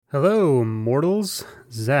Hello, mortals.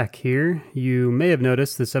 Zach here. You may have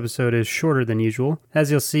noticed this episode is shorter than usual.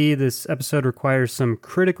 As you'll see, this episode requires some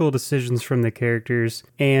critical decisions from the characters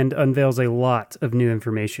and unveils a lot of new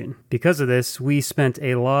information. Because of this, we spent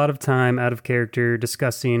a lot of time out of character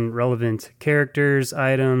discussing relevant characters,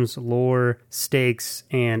 items, lore, stakes,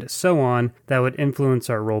 and so on that would influence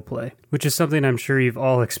our roleplay, which is something I'm sure you've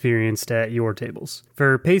all experienced at your tables.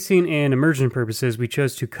 For pacing and immersion purposes, we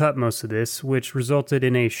chose to cut most of this, which resulted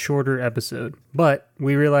in a shorter episode. But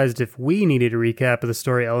we realized if we needed a recap of the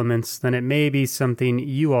story elements, then it may be something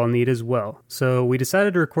you all need as well. So we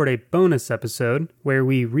decided to record a bonus episode where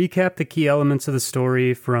we recap the key elements of the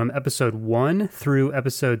story from episode 1 through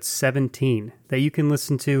episode 17 that you can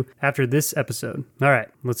listen to after this episode. All right,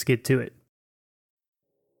 let's get to it.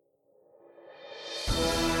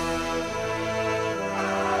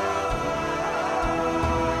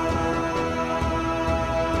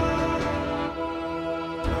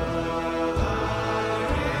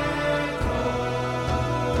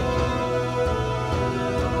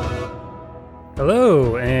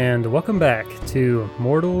 Hello, and welcome back to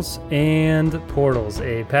Mortals and Portals,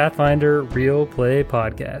 a Pathfinder real play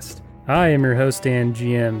podcast. I am your host and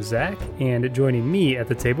GM, Zach, and joining me at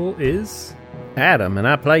the table is... Adam, and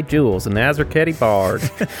I play Jules, an Azraketti bard.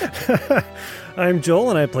 I'm Joel,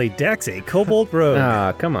 and I play Dex, a kobold rogue.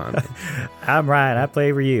 Ah, come on. I'm Ryan, I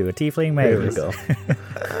play Ryu, a tiefling mage. There we go.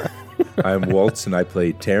 I'm Waltz, and I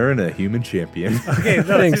play Taryn, a human champion. Okay, no,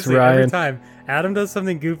 Thanks, seriously, Ryan. every time Adam does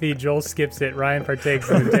something goofy, Joel skips it, Ryan partakes,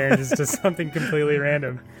 and then Darren just does something completely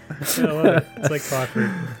random. I love it. It's like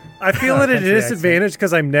clockwork. I feel at a disadvantage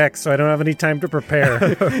because I'm next, so I don't have any time to prepare.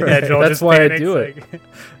 Yeah, Joel That's just why I panics, do it.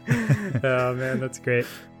 Oh, man, that's great.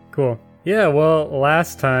 Cool. Yeah, well,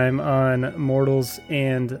 last time on Mortals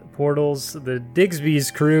and Portals, the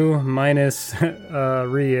Digsby's crew, minus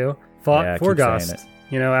Ryu, fought Yeah, I keep saying Forgost. it.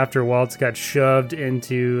 You know, after Waltz got shoved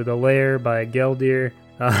into the lair by Geldir,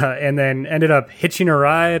 and then ended up hitching a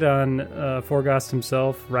ride on Forgost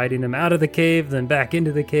himself, riding him out of the cave, then back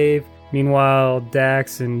into the cave. Meanwhile,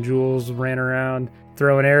 Dax and Jules ran around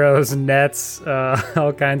throwing arrows and nets,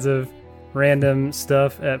 all kinds of random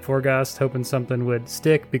stuff at Forgost, hoping something would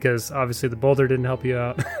stick, because obviously the boulder didn't help you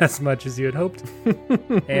out as much as you had hoped.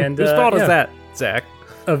 And Whose fault is that, Zach?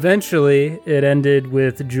 Eventually, it ended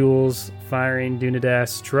with Jules firing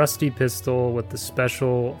Dunadast's trusty pistol with the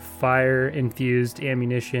special fire-infused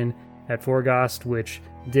ammunition at Forgost, which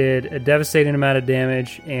did a devastating amount of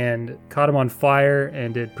damage and caught him on fire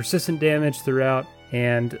and did persistent damage throughout.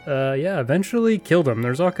 And, eventually killed him.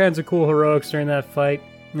 There's all kinds of cool heroics during that fight.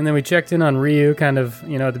 And then we checked in on Ryu kind of,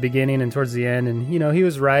 at the beginning and towards the end. And, he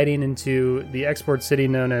was riding into the export city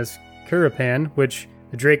known as Kuripan, which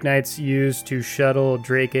the Drake Knights used to shuttle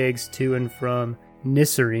Drake eggs to and from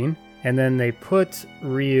Nisserine. And then they put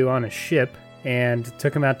Ryu on a ship and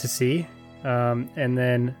took him out to sea. And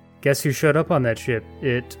then guess who showed up on that ship?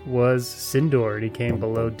 It was Sindor. And he came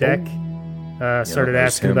below deck. Started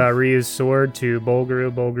asking about Ryu's sword to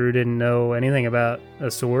Bolgru. Bolgru didn't know anything about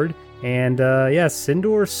a sword. And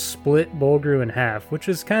Sindor split Bolgru in half, which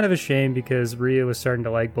is kind of a shame because Ryu was starting to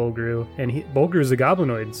like Bolgru, and Bolgru's a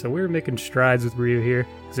goblinoid, so we were making strides with Ryu here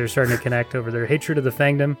because they're starting to connect over their hatred of the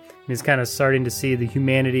Fangdom, and he's kind of starting to see the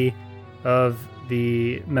humanity of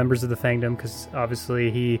the members of the Fangdom, because obviously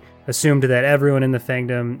he assumed that everyone in the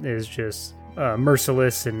Fangdom is just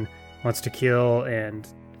merciless and wants to kill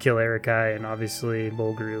Erikai, and obviously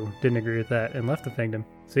Bolgru didn't agree with that and left the Fangdom.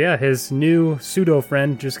 So yeah, his new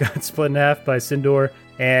pseudo-friend just got split in half by Sindor,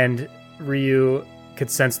 and Ryu could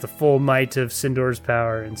sense the full might of Sindor's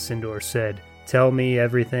power, and Sindor said, "Tell me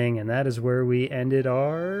everything," and that is where we ended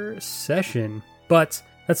our session. But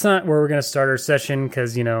that's not where we're going to start our session,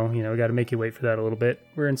 because, we got to make you wait for that a little bit.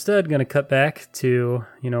 We're instead going to cut back to,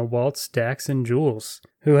 Waltz, Dax, and Jules,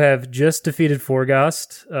 who have just defeated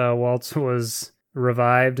Forgost. Waltz was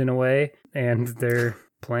revived in a way, and they're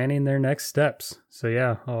planning their next steps. So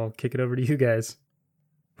yeah, I'll kick it over to you guys.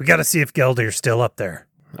 We gotta see if Geldir's still up there.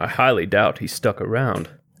 I highly doubt he stuck around,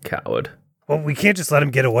 coward. Well, we can't just let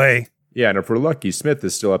him get away. Yeah, and if we're lucky, Smith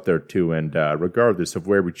is still up there too, and regardless of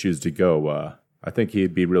where we choose to go, I think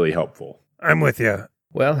he'd be really helpful. I'm with you.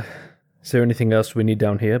 Well, is there anything else we need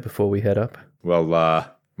down here before we head up? Well,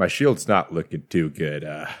 my shield's not looking too good,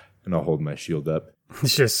 and I'll hold my shield up.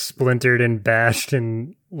 It's just splintered and bashed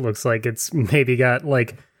and looks like it's maybe got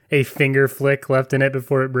like a finger flick left in it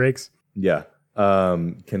before it breaks. Yeah.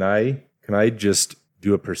 Can I just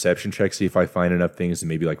do a perception check, see if I find enough things to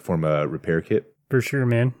maybe like form a repair kit? For sure,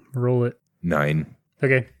 man. Roll it. 9.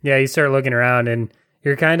 Okay. Yeah, you start looking around and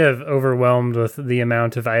you're kind of overwhelmed with the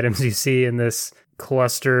amount of items you see in this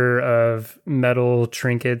cluster of metal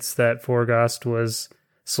trinkets that Forgost was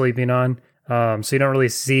sleeping on. So you don't really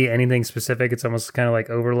see anything specific. It's almost kind of like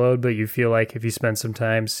overload, but you feel like if you spend some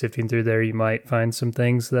time sifting through there, you might find some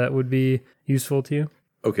things that would be useful to you.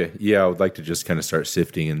 Okay, yeah, I would like to just kind of start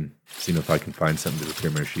sifting and seeing if I can find something to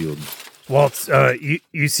repair my shield. Waltz,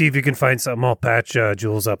 you see if you can find something. I'll patch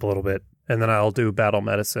Jules up a little bit, and then I'll do battle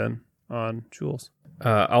medicine on Jules.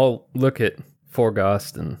 I'll look at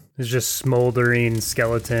Forgost, and There's just smoldering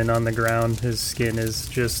skeleton on the ground. His skin is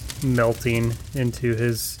just melting into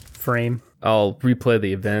his frame. I'll replay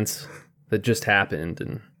the events that just happened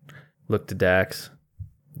and look to Dax.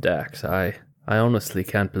 Dax, I honestly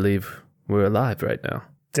can't believe we're alive right now.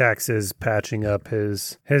 Dax is patching up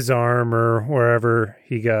his arm or wherever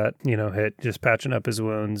he got, hit, just patching up his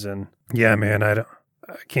wounds. And yeah, man, I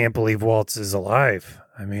can't believe Waltz is alive.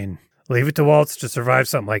 I mean, leave it to Waltz to survive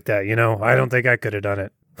something like that, I don't think I could have done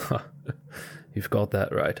it. You've got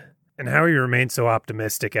that right. And how he remained so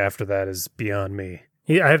optimistic after that is beyond me.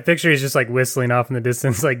 I have a picture. He's just like whistling off in the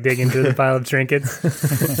distance, like digging through the pile of trinkets.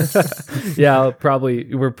 Yeah,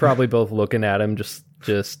 we're probably both looking at him, just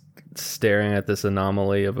staring at this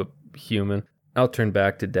anomaly of a human. I'll turn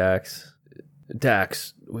back to Dax.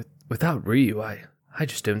 Dax, without Ryu, I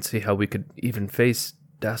just don't see how we could even face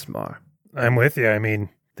Dasmar. I'm with you. I mean,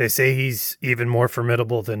 they say he's even more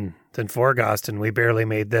formidable than Forgost, and we barely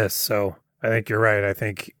made this. So I think you're right. I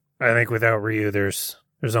think without Ryu, there's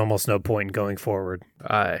almost no point in going forward.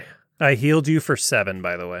 I healed you for 7,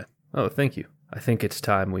 by the way. Oh, thank you. I think it's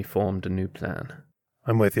time we formed a new plan.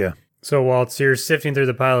 I'm with you. So Waltz, you're sifting through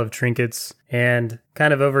the pile of trinkets, and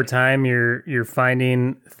kind of over time, you're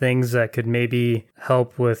finding things that could maybe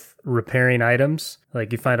help with repairing items.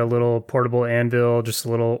 Like you find a little portable anvil, just a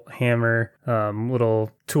little hammer, little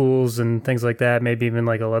tools and things like that. Maybe even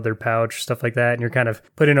like a leather pouch, stuff like that. And you're kind of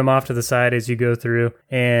putting them off to the side as you go through,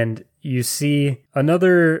 and you see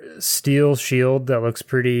another steel shield that looks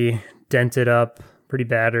pretty dented up, pretty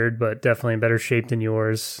battered, but definitely in better shape than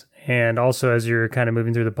yours. And also, as you're kind of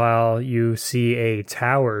moving through the pile, you see a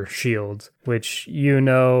tower shield, which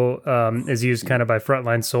is used kind of by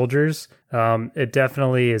frontline soldiers. It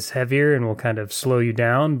definitely is heavier and will kind of slow you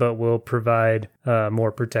down, but will provide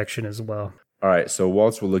more protection as well. All right, so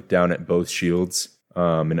Waltz will look down at both shields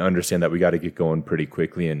and understand that we got to get going pretty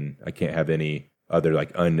quickly, and I can't have any other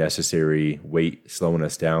like unnecessary weight slowing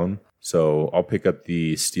us down. So I'll pick up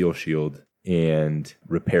the steel shield and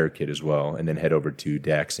repair kit as well, and then head over to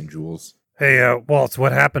Dax and Jules. Hey, Waltz,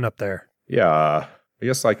 what happened up there? Yeah, I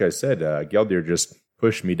guess like I said, Geldir just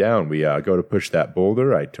pushed me down. We go to push that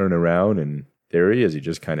boulder, I turn around, and there he is. He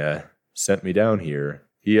just kind of sent me down here.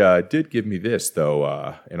 He did give me this, though,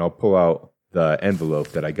 and I'll pull out the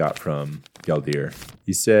envelope that I got from Geldir.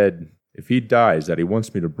 He said if he dies that he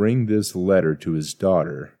wants me to bring this letter to his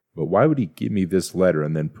daughter, but why would he give me this letter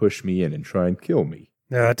and then push me in and try and kill me?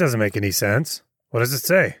 No, that doesn't make any sense. What does it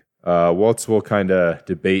say? Waltz will kind of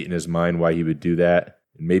debate in his mind why he would do that.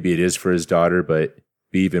 Maybe it is for his daughter, but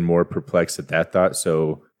be even more perplexed at that thought.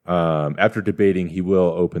 So after debating, he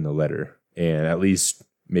will open the letter and at least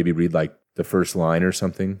maybe read like the first line or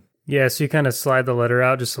something. Yeah, so you kind of slide the letter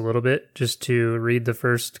out just a little bit just to read the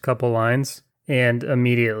first couple lines. And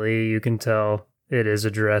immediately you can tell it is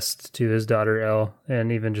addressed to his daughter, Elle.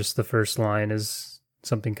 And even just the first line is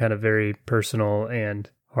something kind of very personal and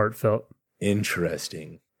heartfelt.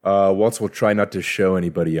 Interesting. Waltz will try not to show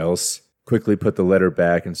anybody else. Quickly put the letter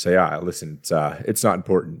back and say, listen, it's not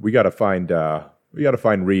important. We gotta find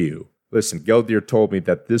Ryu. Listen, Geldir told me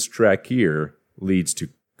that this track here leads to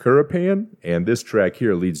Kuripan, and this track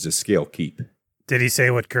here leads to Scale Keep. Did he say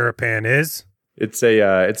what Kuripan is? It's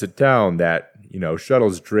a town that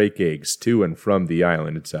shuttles drake eggs to and from the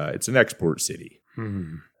island. It's an export city.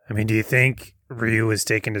 I mean, do you think Ryu was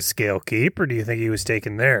taken to Scale Keep, or do you think he was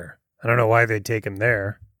taken there? I don't know why they'd take him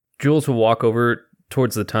there. Jules will walk over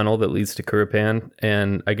towards the tunnel that leads to Kuripan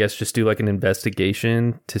and I guess just do like an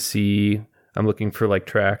investigation to see. I'm looking for like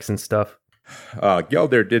tracks and stuff.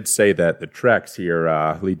 Geldir did say that the tracks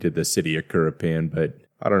here lead to the city of Kuripan, but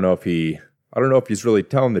I don't know if he's really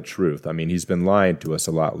telling the truth. I mean, he's been lying to us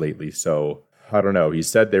a lot lately, so I don't know. He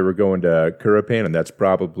said they were going to Kuripan, and that's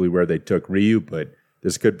probably where they took Ryu, but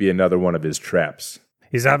this could be another one of his traps.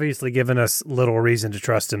 He's obviously given us little reason to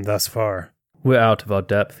trust him thus far. We're out of our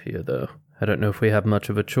depth here, though. I don't know if we have much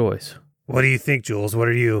of a choice. What do you think, Jules? What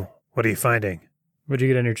are you finding? What'd you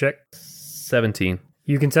get on your check? 17.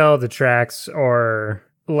 You can tell the tracks are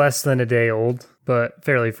less than a day old, but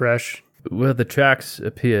fairly fresh. Well, the tracks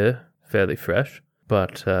appear fairly fresh,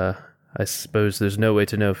 but I suppose there's no way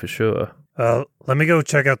to know for sure. Let me go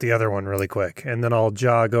check out the other one really quick, and then I'll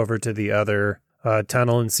jog over to the other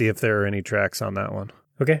tunnel and see if there are any tracks on that one.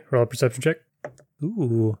 Okay, roll a perception check.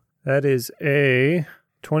 Ooh, that is a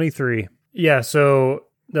 23. Yeah, so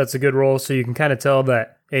that's a good roll. So you can kind of tell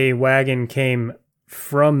that a wagon came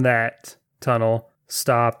from that tunnel,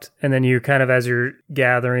 stopped, and then you kind of, as you're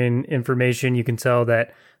gathering information, you can tell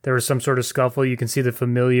that there was some sort of scuffle. You can see the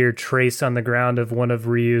familiar trace on the ground of one of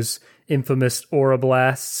Ryu's infamous aura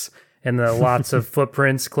blasts, and the lots of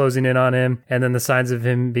footprints closing in on him, and then the signs of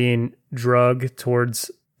him being drugged towards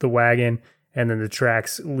the wagon, and then the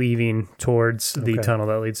tracks leaving towards the tunnel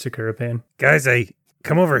that leads to Kuripan. Guys,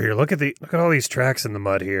 come over here. Look at all these tracks in the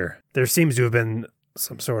mud here. There seems to have been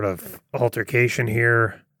some sort of altercation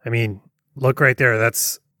here. I mean, look right there.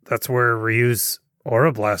 That's where Ryu's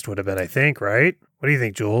aura blast would have been, I think, right? What do you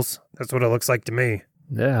think, Jules? That's what it looks like to me.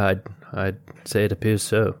 Yeah, I'd say it appears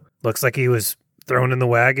so. Looks like he was thrown in the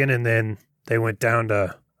wagon, and then they went down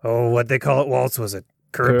to, what'd they call it, Waltz? Was it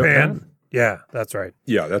Kuripan? Yeah, that's right.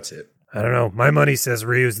 Yeah, that's it. I don't know. My money says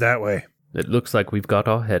Ryu's that way. It looks like we've got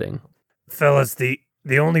our heading. Fellas, the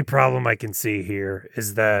only problem I can see here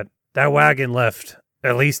is that wagon left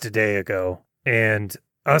at least a day ago, and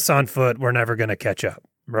us on foot, we're never going to catch up,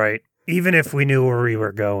 right? Even if we knew where we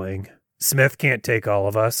were going, Smith can't take all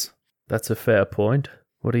of us. That's a fair point.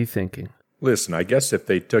 What are you thinking? Listen, I guess if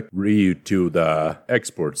they took Ryu to the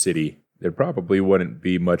export city, there probably wouldn't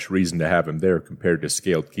be much reason to have him there compared to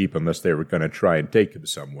Scaled Keep unless they were going to try and take him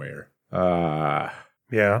somewhere.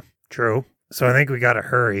 Yeah, true. So I think we got to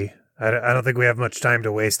hurry. I don't think we have much time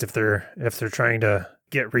to waste if they're trying to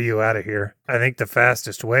get Ryu out of here. I think the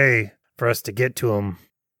fastest way for us to get to him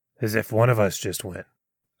is if one of us just went.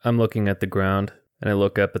 I'm looking at the ground, and I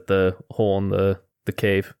look up at the hole in the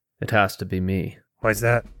cave. It has to be me. Why's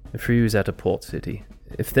that? If Ryu's at a port city,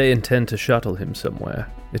 if they intend to shuttle him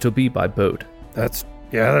somewhere, it'll be by boat. That's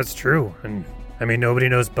true. And I mean, nobody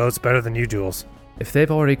knows boats better than you, Jules. If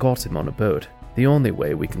they've already got him on a boat, the only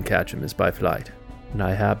way we can catch him is by flight. And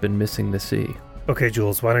I have been missing the sea. Okay,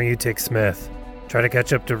 Jules, why don't you take Smith? Try to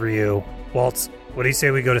catch up to Ryu. Waltz, what do you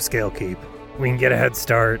say we go to Scale Keep? We can get a head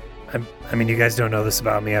start. I mean, you guys don't know this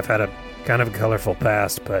about me. I've had a kind of a colorful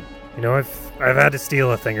past, but, you know, I've had to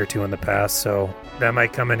steal a thing or two in the past, so that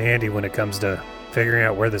might come in handy when it comes to figuring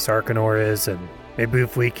out where this Arcanor is, and maybe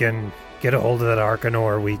if we can get a hold of that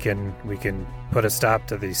Arcanor, we can put a stop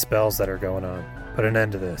to these spells that are going on. Put an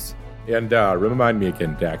end to this. And remind me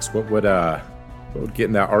again, Dax, what would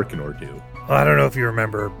getting that Arcanor do? Well, I don't know if you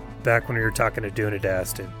remember back when we were talking to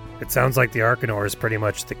Dunadast, it sounds like the Arcanor is pretty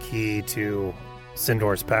much the key to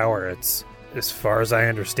Sindor's power. It's, as far as I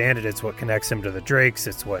understand it, it's what connects him to the Drakes.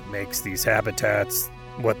 It's what makes these habitats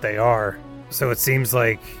what they are. So it seems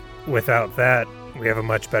like without that, we have a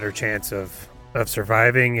much better chance of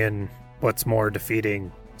surviving and, what's more,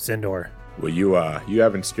 defeating Sindor. Well, you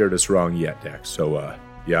haven't steered us wrong yet, Dax. So,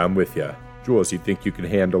 yeah, I'm with you. Jules, you think you can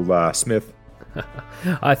handle Smith?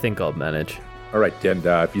 I think I'll manage. All right, and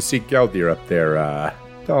if you see Geldir up there,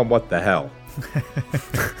 tell him what the hell.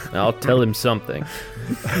 I'll tell him something.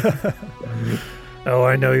 Oh,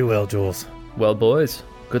 I know you will, Jules. Well, boys,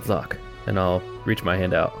 good luck. And I'll reach my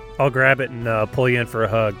hand out. I'll grab it and pull you in for a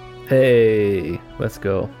hug. Hey, let's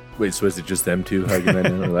go. Wait, so is it just them two hugging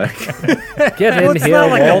in the leg? Get Well, in it's here, not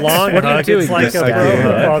like a Walt. long What are you hug, doing? it's like this a guy? bro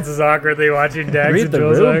hug. Waltz is awkwardly watching Dax Read and the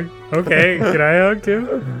Jules room. hug. Okay, can I hug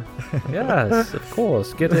too? Yes, of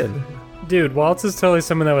course. Get in. Dude, Waltz is totally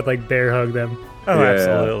someone that would like bear hug them. Oh, Yeah.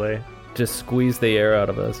 absolutely. Just squeeze the air out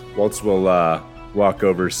of us. Waltz will walk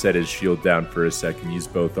over, set his shield down for a second, use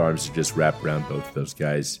both arms to just wrap around both of those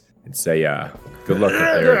guys, and say, good luck up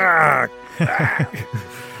there.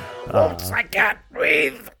 Waltz, I can't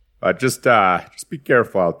breathe. Just be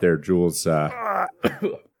careful out there, Jules.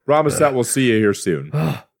 Promise that we'll see you here soon.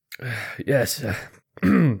 Yes.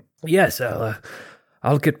 Yes,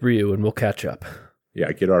 I'll get Ryu and we'll catch up.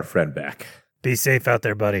 Yeah, get our friend back. Be safe out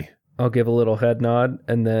there, buddy. I'll give a little head nod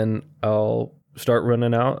and then I'll start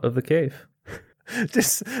running out of the cave.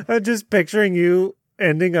 Just picturing you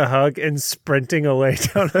ending a hug and sprinting away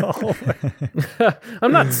down the hallway.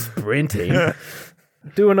 I'm not sprinting.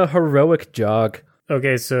 Doing a heroic jog.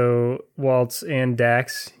 Okay, so Waltz and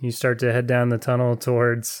Dax, you start to head down the tunnel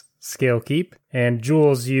towards Scale Keep. And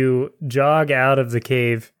Jules, you jog out of the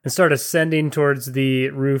cave and start ascending towards the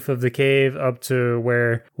roof of the cave up to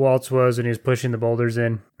where Waltz was when he was pushing the boulders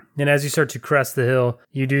in. And as you start to crest the hill,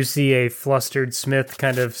 you do see a flustered Smith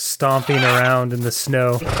kind of stomping around in the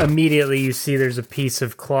snow. Immediately you see there's a piece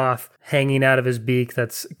of cloth hanging out of his beak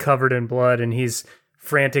that's covered in blood, and he's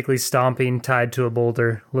frantically stomping tied to a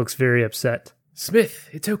boulder. Looks very upset. Smith,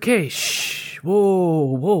 it's okay. Shh.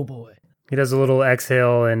 Whoa, boy. He does a little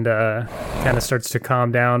exhale and kind of starts to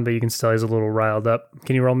calm down, but you can still he's a little riled up.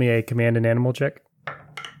 Can you roll me a command and animal check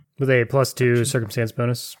with a +2 circumstance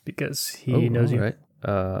bonus because he knows you? Right.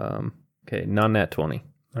 Okay, non-nat 20.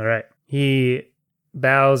 All right. He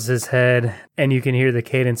bows his head, and you can hear the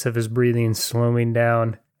cadence of his breathing slowing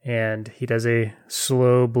down, and he does a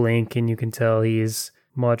slow blink, and you can tell he's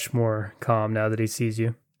much more calm now that he sees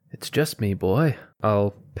you. It's just me, boy.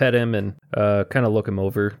 I'll pet him and kind of look him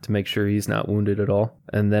over to make sure he's not wounded at all,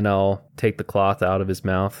 and then I'll take the cloth out of his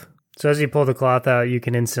mouth. So as you pull the cloth out, you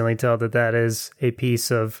can instantly tell that that is a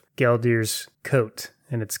piece of Geldir's coat,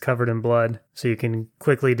 and it's covered in blood. So you can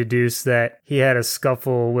quickly deduce that he had a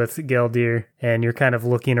scuffle with Geldir, and you're kind of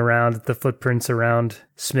looking around at the footprints around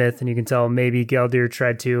Smith, and you can tell maybe Geldir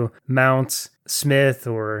tried to mount Smith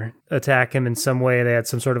or attack him in some way. They had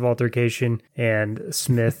some sort of altercation, and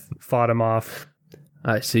Smith fought him off.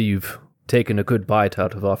 I see you've taken a good bite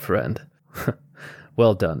out of our friend.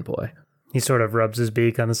 Well done, boy. He sort of rubs his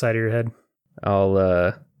beak on the side of your head.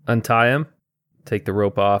 I'll untie him, take the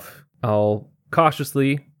rope off. I'll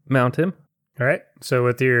cautiously mount him. All right. So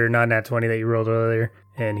with your non-nat 20 that you rolled earlier,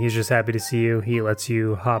 and he's just happy to see you, he lets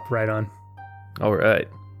you hop right on. All right.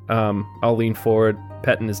 I'll lean forward,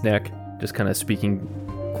 petting his neck, just kind of speaking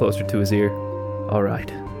closer to his ear. All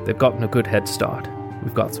right. They've gotten a good head start.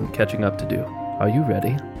 We've got some catching up to do. Are you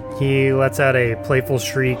ready? He lets out a playful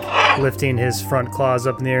shriek, lifting his front claws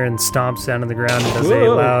up in the air and stomps down on the ground and does a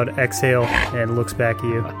loud exhale and looks back at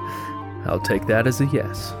you. I'll take that as a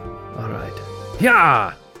yes. All right.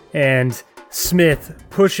 Yeah! And Smith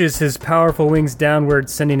pushes his powerful wings downward,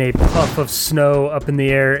 sending a puff of snow up in the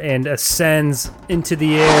air and ascends into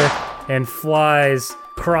the air and flies,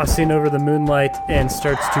 crossing over the moonlight and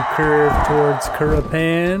starts to curve towards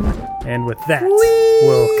Kurapan. And with that,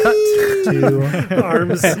 we'll cut to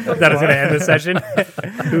arms. That is going to end the session.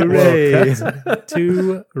 Hooray. We'll cut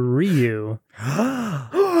to Ryu.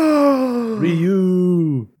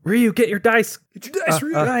 Ryu, get your dice. Get your dice,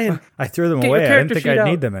 Ryan. I threw them Get away. your I didn't character think sheet I'd out.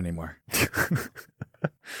 need them anymore.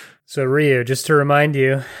 So Ryu, just to remind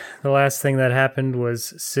you, the last thing that happened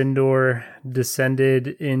was Sindor descended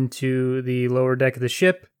into the lower deck of the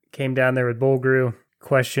ship, came down there with Bolgru,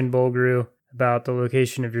 questioned Bolgru about the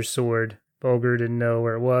location of your sword. Bolgru didn't know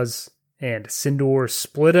where it was, and Sindor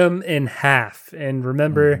split him in half. And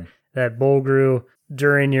remember that Bolgru,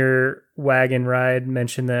 during your wagon ride,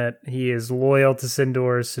 mentioned that he is loyal to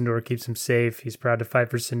Sindor. Sindor keeps him safe. He's proud to fight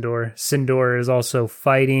for Sindor. Sindor is also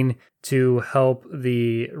fighting to help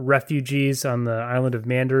the refugees on the island of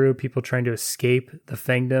Mandaru, people trying to escape the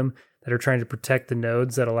Fangdom that are trying to protect the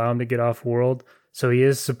nodes that allow him to get off world. So he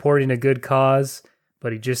is supporting a good cause,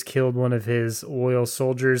 but he just killed one of his loyal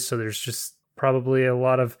soldiers. So there's just probably a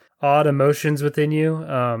lot of odd emotions within you.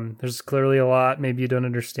 There's clearly a lot maybe you don't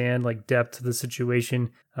understand, like depth to the situation,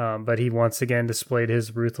 but he once again displayed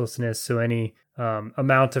his ruthlessness. So any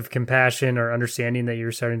amount of compassion or understanding that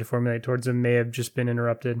you're starting to formulate towards him may have just been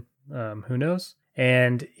interrupted. Who knows?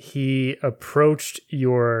 And he approached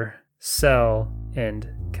your cell and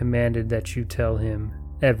commanded that you tell him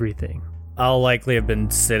everything. I'll likely have been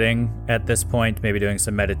sitting at this point, maybe doing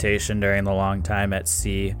some meditation during the long time at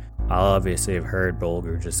sea. I'll obviously have heard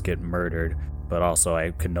Bolgru just get murdered, but also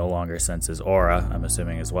I can no longer sense his aura, I'm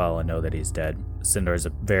assuming as well, and know that he's dead. Sindor's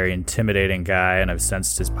a very intimidating guy, and I've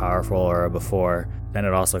sensed his powerful aura before. Then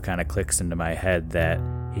it also kind of clicks into my head that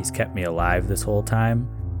he's kept me alive this whole time,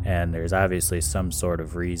 and there's obviously some sort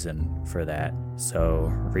of reason for that. So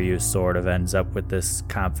Ryu sort of ends up with this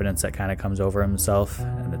confidence that kind of comes over himself,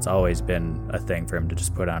 and it's always been a thing for him to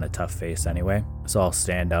just put on a tough face anyway. So I'll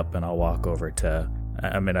stand up and I'll walk over to...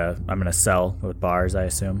 I'm in a cell with bars, I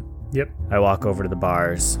assume. Yep. I walk over to the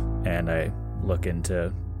bars and I look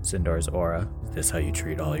into Sindor's aura. Is this how you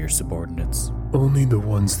treat all your subordinates? Only the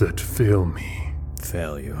ones that fail me.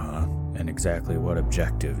 Fail you, huh? And exactly what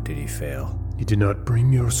objective did he fail? You did not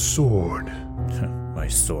bring your sword. My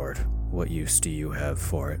sword. What use do you have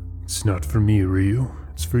for it? It's not for me, Ryu.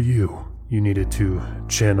 It's for you. You needed to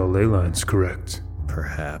channel ley lines, correct?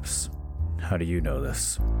 Perhaps. How do you know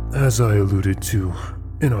this? As I alluded to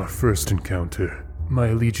in our first encounter, my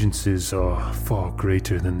allegiances are far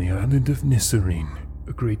greater than the island of Nisarine.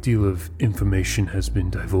 A great deal of information has been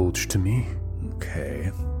divulged to me.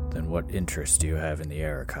 Okay. Then what interest do you have in the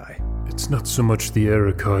Arakai? It's not so much the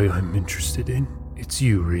Arakai I'm interested in. It's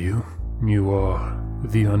you, Ryu. You are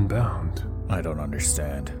the Unbound. I don't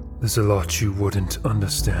understand. There's a lot you wouldn't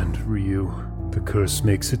understand, Ryu. The curse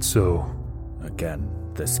makes it so. Again,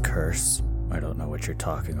 this curse? I don't know what you're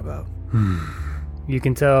talking about. You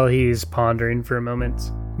can tell he's pondering for a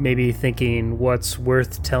moment, maybe thinking what's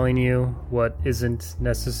worth telling you, what isn't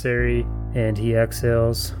necessary, and he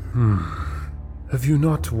exhales. Have you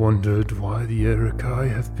not wondered why the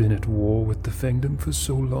Erikai have been at war with the Fangdom for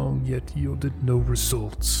so long, yet yielded no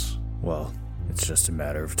results? Well, it's just a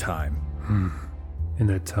matter of time. And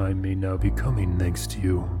that time may now be coming thanks to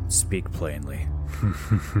you. Speak plainly.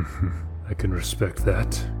 I can respect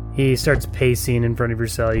that. He starts pacing in front of your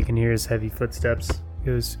cell. You can hear his heavy footsteps. He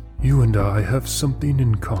goes, You and I have something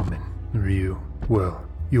in common, Ryu. Well,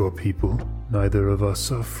 your people. Neither of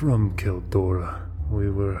us are from Keldora. We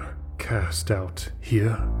were cast out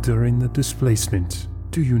here during the displacement.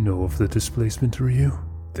 Do you know of the displacement, Ryu?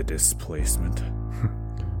 The displacement?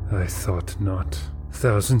 I thought not.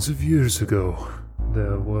 Thousands of years ago,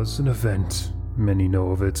 there was an event. Many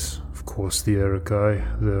know of it. Of course, the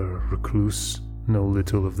Erikai, the recluse, know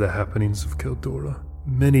little of the happenings of Keldora.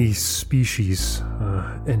 Many species,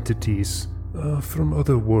 entities, from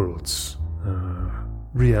other worlds,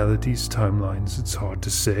 realities, timelines, it's hard to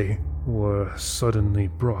say, were suddenly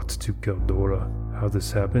brought to Keldora. How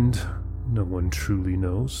this happened, no one truly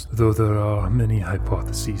knows, though there are many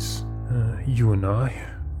hypotheses. You and I,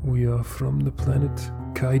 we are from the planet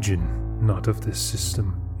Kaijin, not of this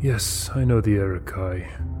system. Yes, I know the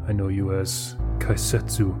Erikai. I know you as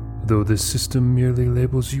Kaisetsu, though this system merely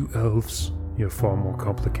labels you elves. You're far more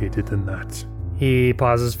complicated than that. he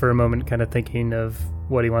pauses for a moment, kind of thinking of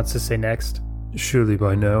what he wants to say next. Surely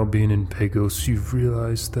by now, being in Pagos, you've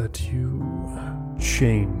realized that you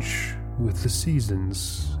change with the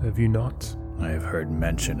seasons, have you not? I have heard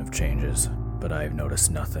mention of changes, but I have noticed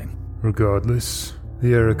nothing. Regardless,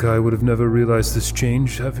 the Erikai would have never realized this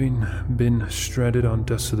change, having been stranded on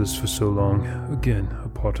Desolus for so long. Again, a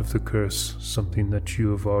part of the curse, something that you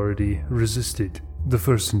have already resisted. The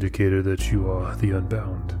first indicator that you are the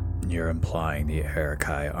Unbound. You're implying the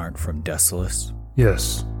Erikai aren't from Desolus,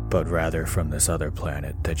 Yes, but rather from this other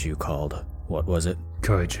planet that you called, what was it?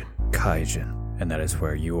 Kaijin. Kaijin, and that is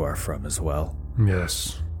where you are from as well.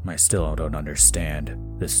 Yes. I still don't understand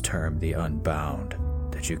this term, the Unbound,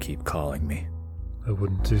 that you keep calling me. I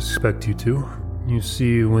wouldn't expect you to. You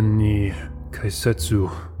see, when the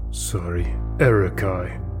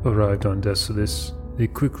Erikai arrived on Desolus, they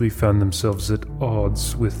quickly found themselves at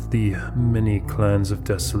odds with the many clans of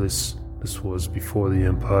Desolus. This was before the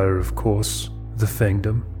Empire, of course, the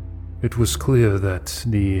Fangdom. It was clear that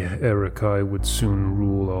the Erikai would soon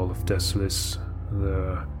rule all of Desolus.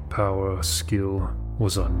 Their power, skill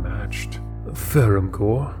was unmatched.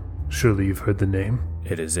 Faramgor, surely you've heard the name?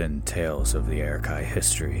 It is in Tales of the Erikai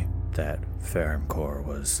history that Faramgor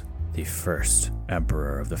was the first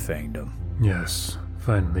emperor of the Fangdom. Yes,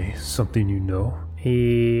 finally, something you know.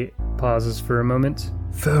 He pauses for a moment.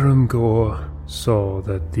 Faramgor saw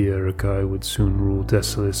that the Erikai would soon rule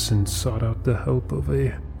Desolus and sought out the help of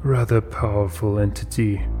a rather powerful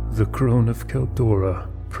entity, the Crone of Keldora.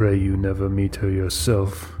 Pray you never meet her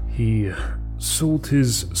yourself. He sold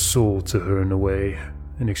his soul to her in a way,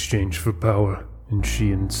 in exchange for power, and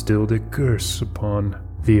she instilled a curse upon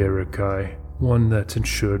the Erikai, one that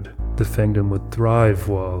ensured the Fangdom would thrive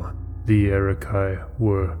while the Erikai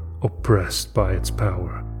were oppressed by its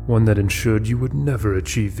power, one that ensured you would never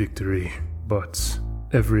achieve victory. But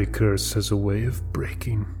every curse has a way of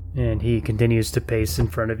breaking. And he continues to pace in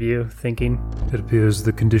front of you, thinking. It appears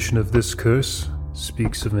the condition of this curse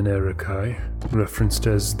speaks of an Erikai, referenced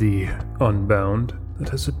as the Unbound, that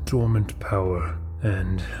has a dormant power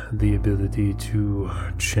and the ability to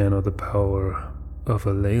channel the power of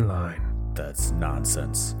a ley line. That's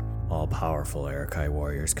nonsense. All powerful Erikai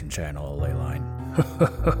warriors can channel a ley line.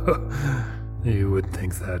 You would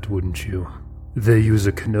think that, wouldn't you? They use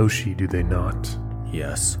a Kenoshi, do they not?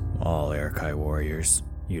 Yes, all Erikai warriors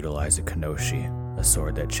utilize a Kenoshi, a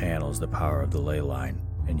sword that channels the power of the ley line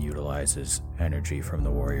and utilizes energy from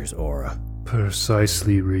the warrior's aura.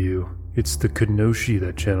 Precisely, Ryu. It's the Kenoshi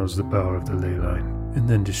that channels the power of the ley line, and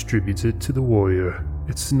then distributes it to the warrior.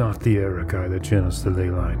 It's not the Erikai that channels the ley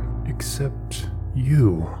line, except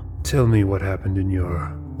you. Tell me what happened in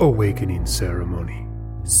your awakening ceremony.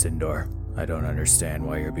 Sindor, I don't understand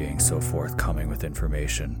why you're being so forthcoming with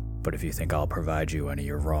information, but if you think I'll provide you any,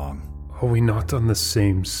 you're wrong. Are we not on the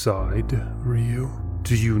same side, Ryu?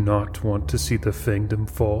 Do you not want to see the Fangdom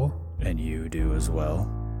fall? And you do as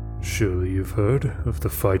well? Surely you've heard of the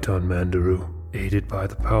fight on Mandaru. Aided by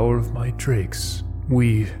the power of my drakes,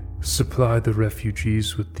 we supply the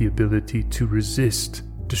refugees with the ability to resist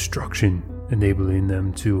destruction, enabling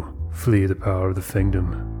them to flee the power of the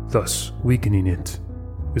Fangdom, thus weakening it.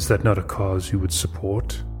 Is that not a cause you would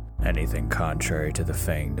support? Anything contrary to the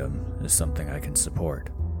Fangdom is something I can support.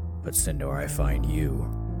 But Sindor, I find you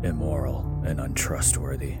immoral and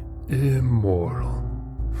untrustworthy. Immoral.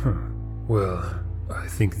 Well, I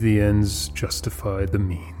think the ends justify the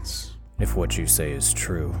means. If what you say is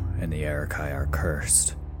true, and the Arakai are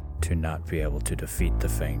cursed to not be able to defeat the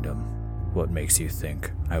Fangdom, what makes you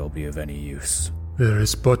think I will be of any use? There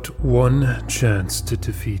is but one chance to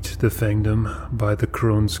defeat the Fangdom by the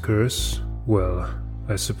Crone's curse. Well,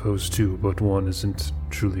 I suppose two, but one isn't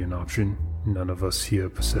truly an option. None of us here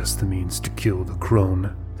possess the means to kill the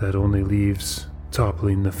Crone. That only leaves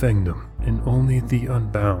toppling the Fangdom, and only the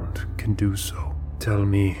Unbound can do so. Tell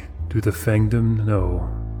me, do the Fangdom know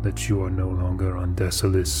that you are no longer on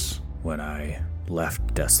Desilis? When I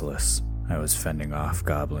left Desilis, I was fending off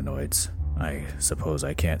goblinoids. I suppose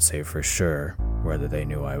I can't say for sure whether they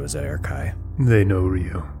knew I was Arakai. They know,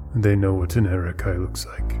 Ryu. They know what an Arakai looks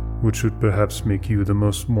like, which would perhaps make you the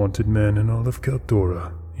most wanted man in all of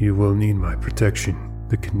Kaldora. You will need my protection.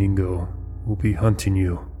 The Kaningo will be hunting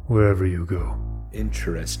you wherever you go.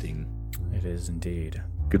 Interesting. It is indeed.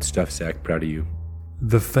 Good stuff, Zach. Proud of you.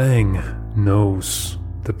 The Fang knows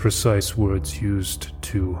the precise words used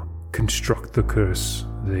to construct the curse.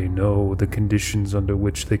 They know the conditions under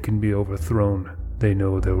which they can be overthrown. They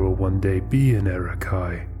know there will one day be an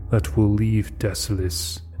Arakai that will leave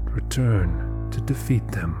Desilis and return to defeat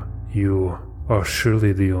them. You are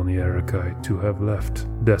surely the only Arakai to have left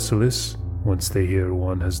Desilis. Once they hear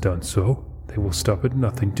one has done so, they will stop at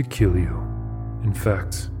nothing to kill you. In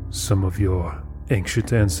fact, some of your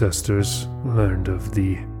ancient ancestors learned of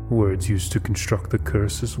the words used to construct the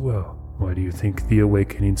curse as well. Why do you think the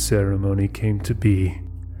awakening ceremony came to be?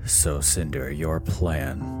 So, Cinder, your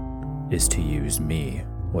plan is to use me,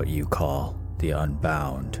 what you call the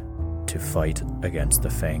Unbound, to fight against the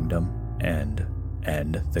Fangdom and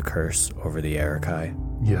end the curse over the Arakai?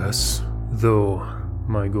 Yes, though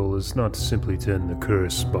my goal is not simply to end the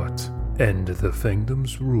curse, but end the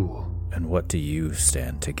Fangdom's rule. And what do you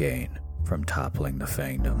stand to gain from toppling the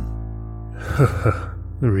Fangdom?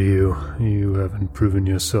 Ryu, you haven't proven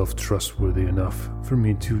yourself trustworthy enough for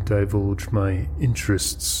me to divulge my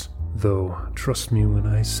interests, though trust me when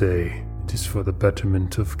I say it is for the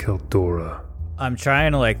betterment of Kaldora. I'm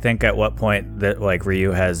trying to think at what point that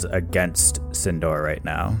Ryu has against Sindor right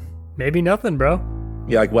now. Maybe nothing, bro.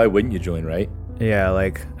 Yeah, why wouldn't you join, right? Yeah,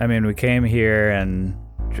 we came here and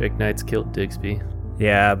Drake Knights killed Digsby.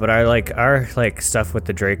 yeah, but our stuff with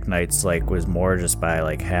the Drake Knights was more just by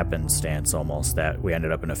happenstance almost, that we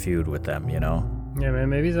ended up in a feud with them, you know? Yeah, man,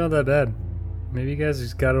 maybe it's not that bad. Maybe you guys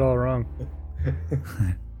just got it all wrong.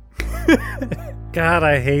 God,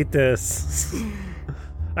 I hate this.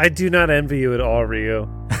 I do not envy you at all, Ryu.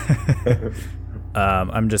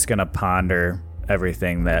 I'm just gonna ponder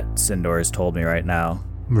everything that Sindor has told me right now.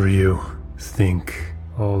 Ryu, think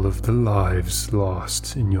all of the lives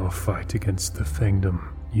lost in your fight against the Fangdom.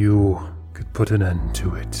 You could put an end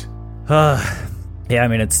to it.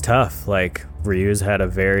 Yeah, it's tough. Ryu's had a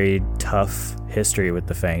very tough history with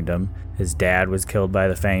the Fangdom. His dad was killed by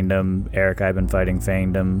the Fangdom. Arakai been fighting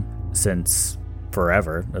Fangdom since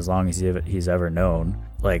forever, as long as he's ever known.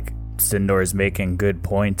 Sindor's making good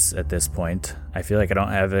points at this point. I feel like I don't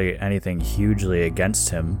have anything hugely against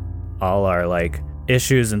him. All our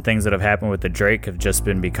issues and things that have happened with the Drake have just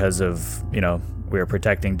been because of, we were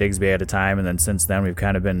protecting Digsby at a time, and then since then we've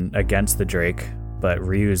kind of been against the Drake. But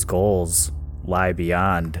Ryu's goals lie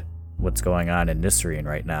beyond what's going on in Nisrine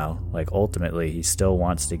right now. Ultimately, he still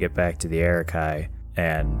wants to get back to the Arakai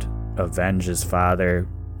and avenge his father,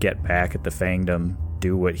 get back at the Fangdom,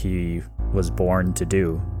 do what he was born to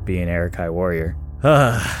do, be an Arakai warrior.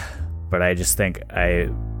 But I just think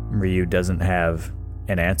Ryu doesn't have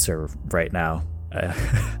an answer right now.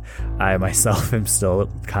 I myself am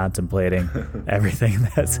still contemplating everything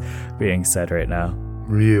that's being said right now.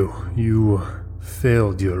 Ryu, you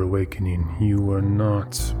failed your awakening. You were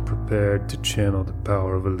not prepared to channel the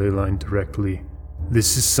power of a ley line directly.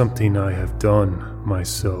 This is something I have done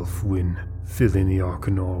myself when filling the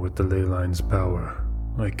Arcanor with the ley line's power.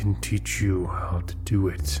 I can teach you how to do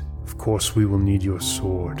it. Of course, we will need your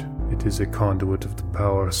sword. It is a conduit of the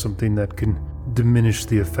power, something that can diminish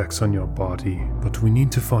the effects on your body. But we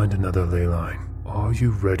need to find another ley line. Are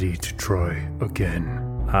you ready to try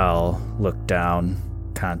again? I'll look down,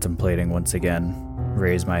 contemplating once again,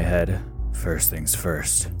 raise my head. First things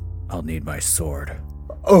first, I'll need my sword.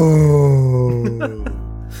 Oh!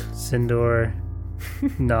 Sindor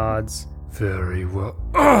nods. Very well.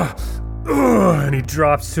 And he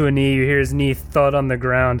drops to a knee. You hear his knee thud on the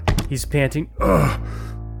ground. He's panting.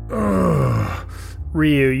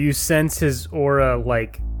 Ryu, you sense his aura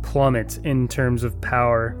plummet in terms of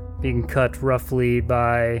power, being cut roughly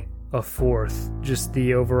by a fourth. Just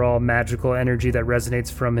the overall magical energy that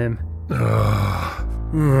resonates from him.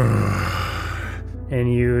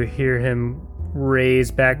 And you hear him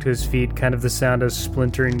raise back to his feet, kind of the sound of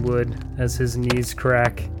splintering wood as his knees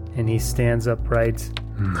crack, and he stands upright.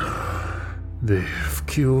 They've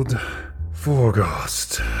killed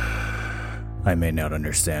Forgast. I may not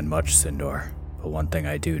understand much, Sindor, but one thing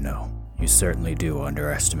I do know. You certainly do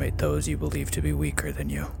underestimate those you believe to be weaker than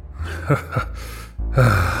you.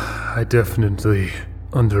 I definitely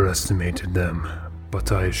underestimated them,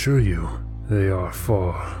 but I assure you, they are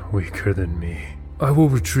far weaker than me. I will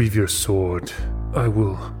retrieve your sword. I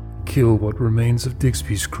will kill what remains of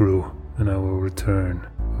Digby's crew, and I will return.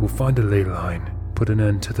 We'll find a ley line, put an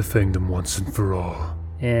end to the Fangdom once and for all.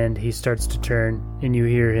 And he starts to turn, and you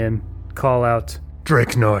hear him call out,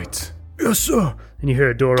 Drake Knight. Yes, sir. and you hear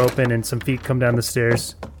a door open and some feet come down the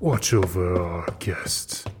stairs. Watch over our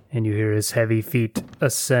guest. And you hear his heavy feet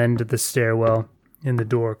ascend the stairwell, and the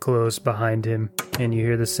door close behind him. And you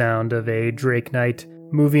hear the sound of a Drake Knight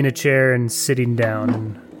moving a chair and sitting down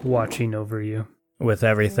and watching over you. With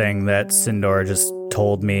everything that Sindor just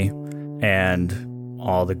told me and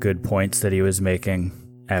all the good points that he was making,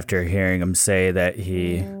 after hearing him say that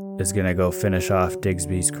he is going to go finish off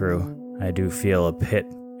Digsby's crew, I do feel a pit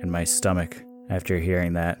in my stomach after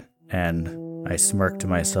hearing that, and I smirk to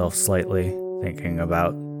myself slightly, thinking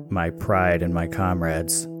about my pride in my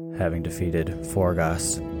comrades having defeated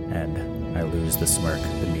Forgast, and I lose the smirk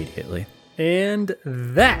immediately. And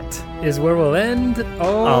that is where we'll end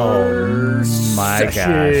our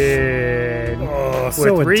session. Oh, With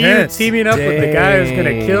so Ryu intense. teaming up with the guy who's going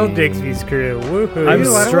to kill Digsby's crew. Woohoo. I'm I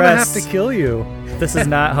don't want to stressed. have to kill you. This is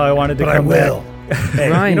not how I wanted to But I come will. back. Hey,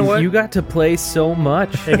 Ryan, you know what? you got to play so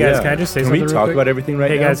much. Hey guys, can I just say Can something we real talk quick? about everything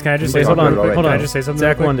right Hey now? guys, can I just Can say we something? talk Real about it quick? right Can I now? just say something? Zach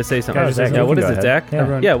real quick? wanted to say something. Can I just say Yeah, something? what is Go it, ahead. Zach?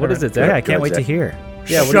 Everyone- Yeah, what is it, Zach? Yeah, I can't wait to hear.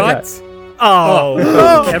 Yeah, what is Shut that?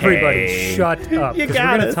 Oh, okay. everybody, shut up. You 'cause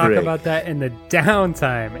got we're going it. to talk Rick. about that in the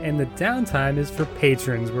downtime. And the downtime is for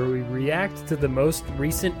patrons, where we react to the most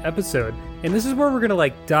recent episode. And this is where we're going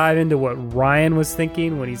to dive into what Ryan was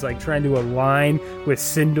thinking when he's trying to align with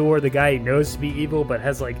Sindor, the guy he knows to be evil, but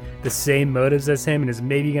has the same motives as him and is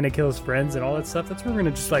maybe going to kill his friends and all that stuff. That's where we're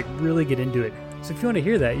going to just really get into it. So if you want to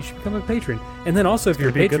hear that, you should become a patron. And then also, if you're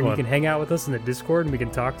a gonna be a good patron, you one. can hang out with us in the Discord and we can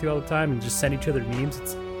talk to you all the time and just send each other memes.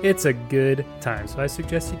 It's a good time. So I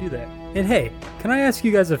suggest you do that. And hey, can I ask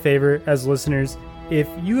you guys a favor as listeners? If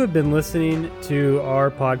you have been listening to our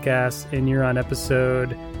podcast and you're on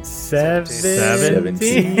episode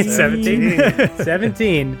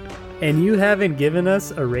 17, and you haven't given us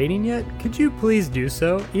a rating yet, could you please do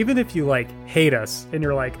so? Even if you hate us and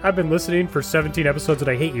you're I've been listening for 17 episodes and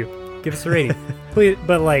I hate you, give us a rating. Please,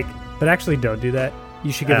 but actually don't do that.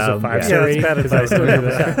 You should give us a 5-star yeah, rating. that's bad 'cause I still do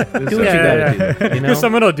that. Do what you gotta do. You know? Because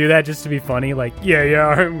someone will do that just to be funny, yeah,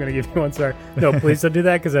 I'm going to give you 1 star. No, please don't do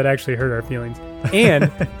that, because that actually hurt our feelings and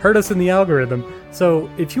hurt us in the algorithm. So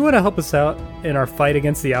if you want to help us out in our fight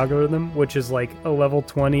against the algorithm, which is a level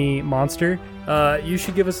 20 monster, you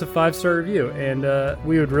should give us a 5-star review, and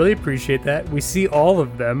we would really appreciate that. We see all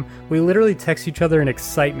of them. We literally text each other in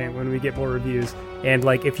excitement when we get more reviews. And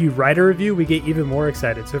if you write a review, we get even more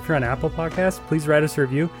excited. So if you're on Apple Podcasts, please write us a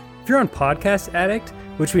review. If you're on Podcast Addict,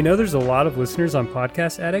 which we know there's a lot of listeners on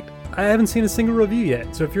Podcast Addict, I haven't seen a single review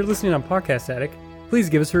yet. So if you're listening on Podcast Addict, please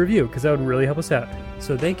give us a review, because that would really help us out.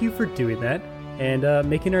 So thank you for doing that and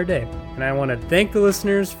making our day. And I want to thank the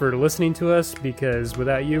listeners for listening to us, because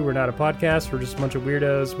without you, we're not a podcast. We're just a bunch of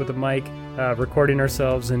weirdos with a mic, recording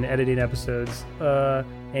ourselves and editing episodes. So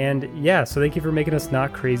thank you for making us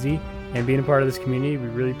not crazy and being a part of this community. We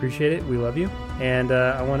really appreciate it. We love you. And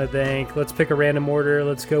I want to thank, let's pick a random order.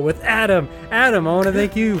 Let's go with Adam. Adam, I want to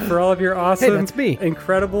thank you for all of your awesome, that's me.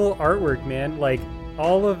 incredible artwork, man.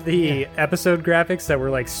 All of the episode graphics that we're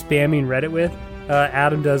spamming Reddit with,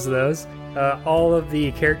 Adam does those. All of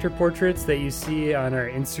the character portraits that you see on our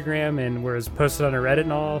Instagram and was posted on our Reddit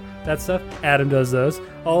and all that stuff, Adam does those.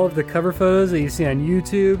 All of the cover photos that you see on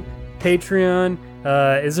YouTube, Patreon.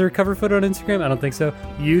 Is there a cover photo on Instagram? I don't think so.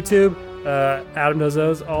 YouTube. Adam does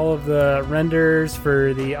those. All of the renders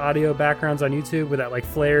for the audio backgrounds on YouTube with that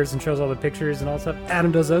flares and shows all the pictures and all that stuff.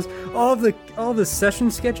 Adam does those. All the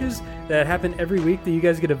session sketches that happen every week that you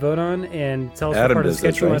guys get to vote on and tell us what Adam part of the does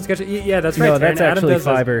sketch those, you want right? to sketch. Yeah, that's right. No, that's Adam actually does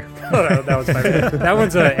those. Fiverr. Oh, that was Fiverr. That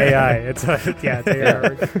one's AI. It's it's AI.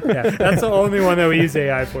 Yeah, that's the only one that we use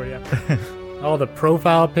AI for. Yeah. All the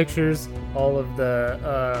profile pictures, all of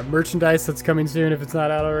the merchandise that's coming soon, if it's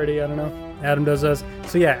not out already, I don't know. Adam does those.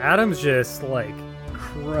 So yeah, Adam's just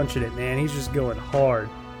crunching it, man. He's just going hard.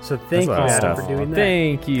 So thank you, a lot of Adam, stuff. for doing that.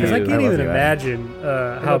 Thank you. Because I can't love even you, Adam. imagine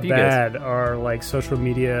how love you guys. bad our like social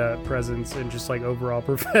media presence and just like overall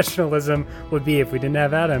professionalism would be if we didn't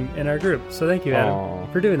have Adam in our group. So thank you, Adam, Aw.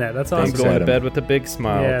 for doing that. That's I'm awesome. Thanks, going to Adam. bed with a big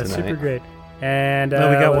smile Yeah, tonight. super great. And No,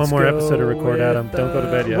 we got one let's more go episode to record, with, Adam. Don't go to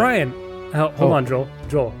bed yet. Ryan, hold on, Joel.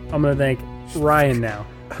 Joel, I'm going to thank Ryan now,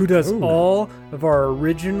 who does all of our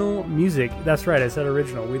original music. That's right, I said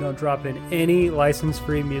original. We don't drop in any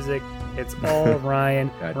license-free music. It's all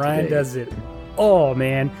Ryan. Not Ryan today. does it all,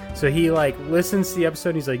 man. So he like listens to the episode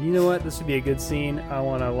and he's like, you know what, this would be a good scene. I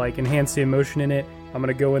want to like enhance the emotion in it. I'm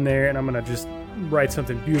going to go in there and I'm going to just write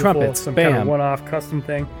something beautiful, Trumpets, some kind of bam. one-off custom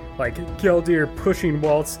thing. Like Geldir pushing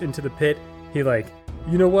Waltz into the pit. He like,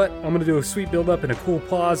 you know what, I'm going to do a sweet build-up and a cool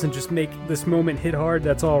pause and just make this moment hit hard.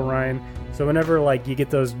 That's all Ryan. So whenever like you get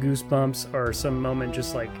those goosebumps or some moment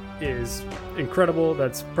just like is incredible,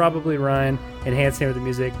 that's probably Ryan enhancing it with the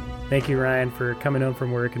music. Thank you, Ryan, for coming home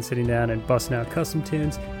from work and sitting down and busting out custom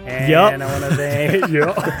tunes. And Yup. I want to thank you.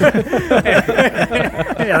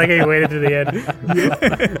 Yeah, like I waited to the end.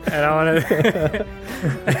 And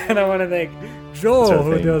I want to thank Joel,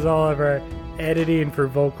 who does all of our editing for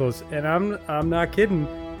vocals. And I'm not kidding.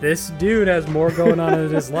 This dude has more going on in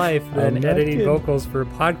his life than editing vocals for a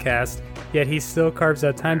podcast. Yet he still carves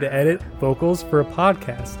out time to edit vocals for a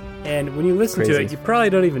podcast. And when you listen to Crazy. it, you probably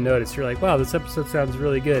don't even notice. You're like, wow, this episode sounds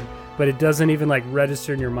really good. But it doesn't even like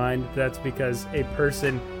register in your mind. That's because a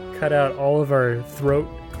person cut out all of our throat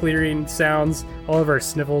clearing sounds, all of our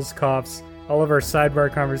sniffles, coughs, all of our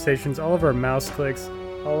sidebar conversations, all of our mouse clicks,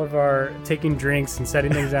 all of our taking drinks and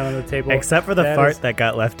setting things down on the table. Except for the That fart is- that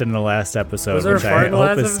got left in the last episode, Was there a which fart I in the hope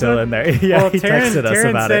last is still episode? in there. Yeah, Well, he texted us Taryn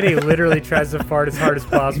about said it. he literally tries to fart as hard as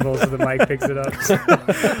possible so the mic picks it up.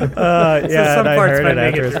 Yeah, some and I parts heard might it make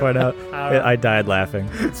after it his through. point out. I don't know. I died laughing.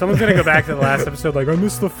 Someone's gonna go back to the last episode like, I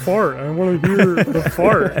missed the fart. I want to hear the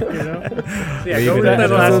fart. You know? Yeah, Maybe go with that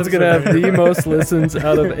that last episode's going to have episode. the most listens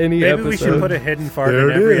out of any Maybe episode. we should put a hidden fart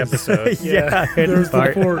There in it every is. episode. Yeah, hidden There's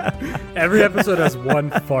fart. the fart. Every episode has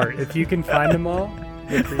one fart. If you can find them all,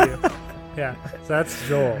 good for you. Yeah, so that's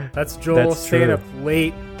Joel. That's Joel That's staying true. up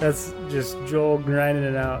late. That's just Joel grinding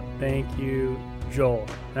it out. Thank you, Joel.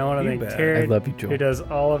 And I want to You thank bet. Taryn, I love you, Joel. who does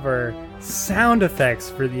all of our sound effects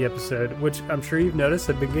for the episode, which I'm sure you've noticed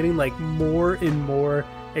have been getting like more and more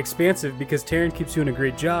expansive because Taryn keeps doing a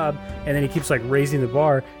great job, and then he keeps like raising the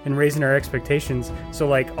bar and raising our expectations. So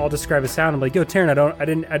like I'll describe a sound, I'm like, yo, Taryn,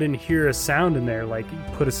 I didn't hear a sound in there. Like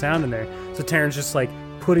put a sound in there. So Taryn's just like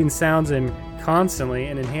putting sounds in constantly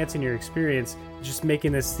and enhancing your experience, just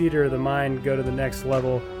making this theater of the mind go to the next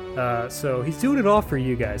level. So he's doing it all for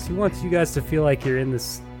you guys. He wants you guys to feel like you're in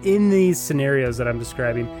these scenarios that I'm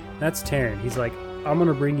describing. That's Taryn. He's like, I'm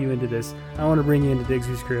gonna bring you into this. I want to bring you into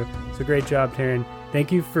Digsy's crew. So great job, Taryn.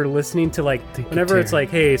 Thank you for listening to like whenever it's like,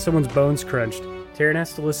 hey, someone's bones crunched. Taryn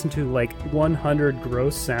has to listen to like 100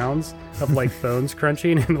 gross sounds of like bones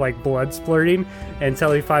crunching and like blood splurting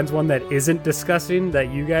until he finds one that isn't disgusting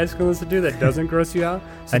that you guys can listen to that doesn't gross you out.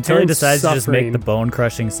 So Until he Taryn's decides to just make suffering. the bone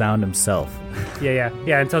crushing sound himself. Yeah.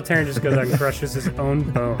 Until Taryn just goes out and crushes his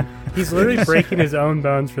own bone. He's literally breaking his own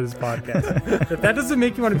bones for this podcast. If that doesn't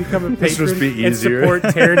make you want to become a This patron must be and easier. support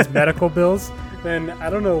Taryn's medical bills, then I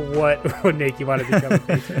don't know what would make you want to become a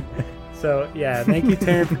patron. So yeah, thank you,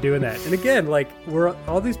 Taryn, for doing that. And again, like we're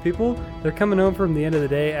all these people, they're coming home from the end of the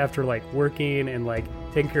day after like working and like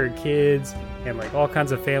taking care of kids and like all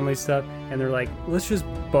kinds of family stuff, and they're like, let's just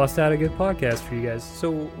bust out a good podcast for you guys.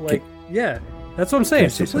 So like, yeah. That's what I'm saying. I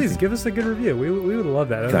So say please something? give us a good review. We would love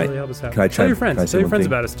that. That would Can I- really help us out. can I Tell your chime- friends. can I say Tell your one friends thing?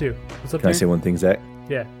 about us too. What's up, Can I Taryn? say one thing, Zach?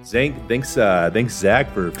 Yeah. Thanks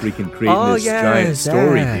Zach for freaking creating Oh, this yeah, giant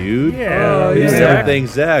story, Zach. dude. Yeah. Oh, You yeah. never thank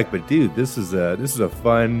Zach, but dude, this is a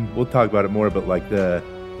fun. We'll talk about it more, but like the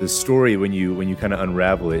story when you kind of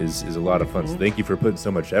unravel it is a lot of fun. So thank you for putting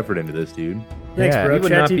so much effort into this, dude. Thanks, Yeah, bro. you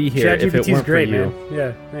would not be here if it ChatGPT is weren't for great, you. man.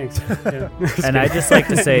 Yeah, thanks. Yeah. And I'd just like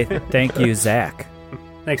to say thank you, Zach.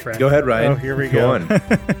 Thanks, Ryan. Go ahead, Ryan. Oh, here we go. go. on.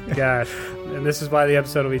 Gosh. And this is why the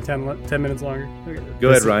episode will be 10 minutes longer. Okay. Go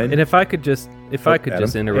ahead, Ryan. And if I could just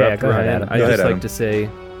Adam? interrupt Yeah, go ahead, Ryan, Adam. I'd Go just ahead, like Adam. to say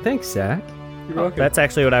thanks, Zach. You're welcome. That's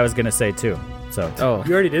actually what I was going to say too. So, Oh,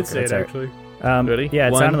 You already did say That's it, all right. actually. Ready? yeah,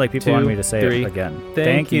 it 1, sounded like people wanted 2, me to say 3. it again.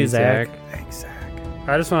 Thank you, Zach. Thanks, Zach.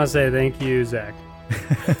 I just want to say thank you, Zach.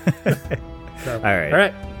 So, All right. All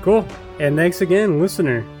right, cool. And thanks again,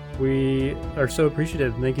 listener. We are so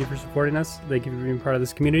appreciative. Thank you for supporting us. Thank you for being part of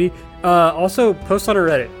this community. Also, post on our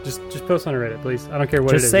Reddit. Just post on our Reddit, please. I don't care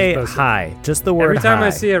what it Just is. say post it. hi. Just the word Every time hi. I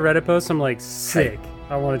see a Reddit post, I'm like, sick.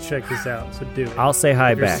 I want to check this out. So do it. I'll say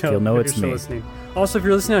hi If you're back. still- You'll know if it's you're me. still listening. Also, if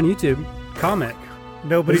you're listening on YouTube, comment.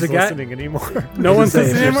 Nobody's There's a guy- listening anymore. No one's Saying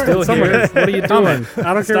listening you're anymore. still here. What are you doing? Comment.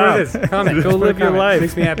 I don't care what it is. Comment. Go live your Comment. life.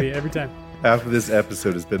 Makes me happy every time. Half of this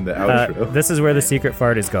episode has been the outro. This is where the secret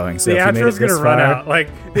fart is going. So The if you made outro's it going this to run far, out. Like,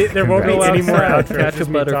 there won't be Go any more outside, outros. catch just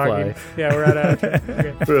a me butterfly. talking. Yeah, we're out of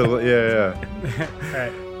outro. Okay. Yeah. All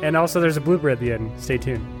right. And also, there's a blooper at the end. Stay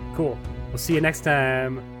tuned. Cool. We'll see you next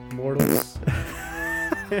time, mortals.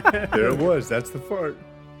 There it was. That's the fart.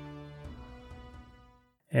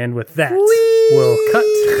 And with that, we'll cut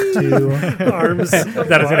to arms. That is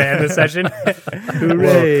going to end the session.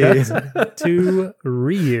 Hooray. We'll cut to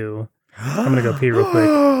Ryu. I'm going to go pee real quick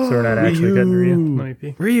so we're not actually cutting Ryu. Let me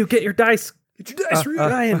pee. Ryu, get your dice. Get your dice,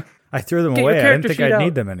 Ryan. I threw them Get your away. I didn't character think sheet I'd out.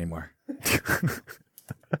 need them anymore.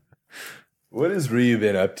 What has Ryu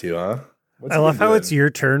been up to, huh? What's I he love been how doing? it's your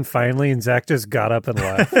turn finally, and Zach just got up and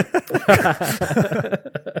left.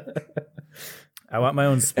 I want my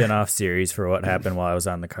own spin-off series for what happened while I was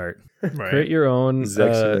on the cart. Create your own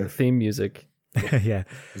Zach's theme music. Yeah.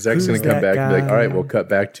 Zach's going Who's to come that back and be like, guy? all right, we'll cut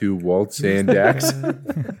back to Waltz and Dax.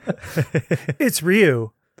 It's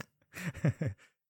Ryu.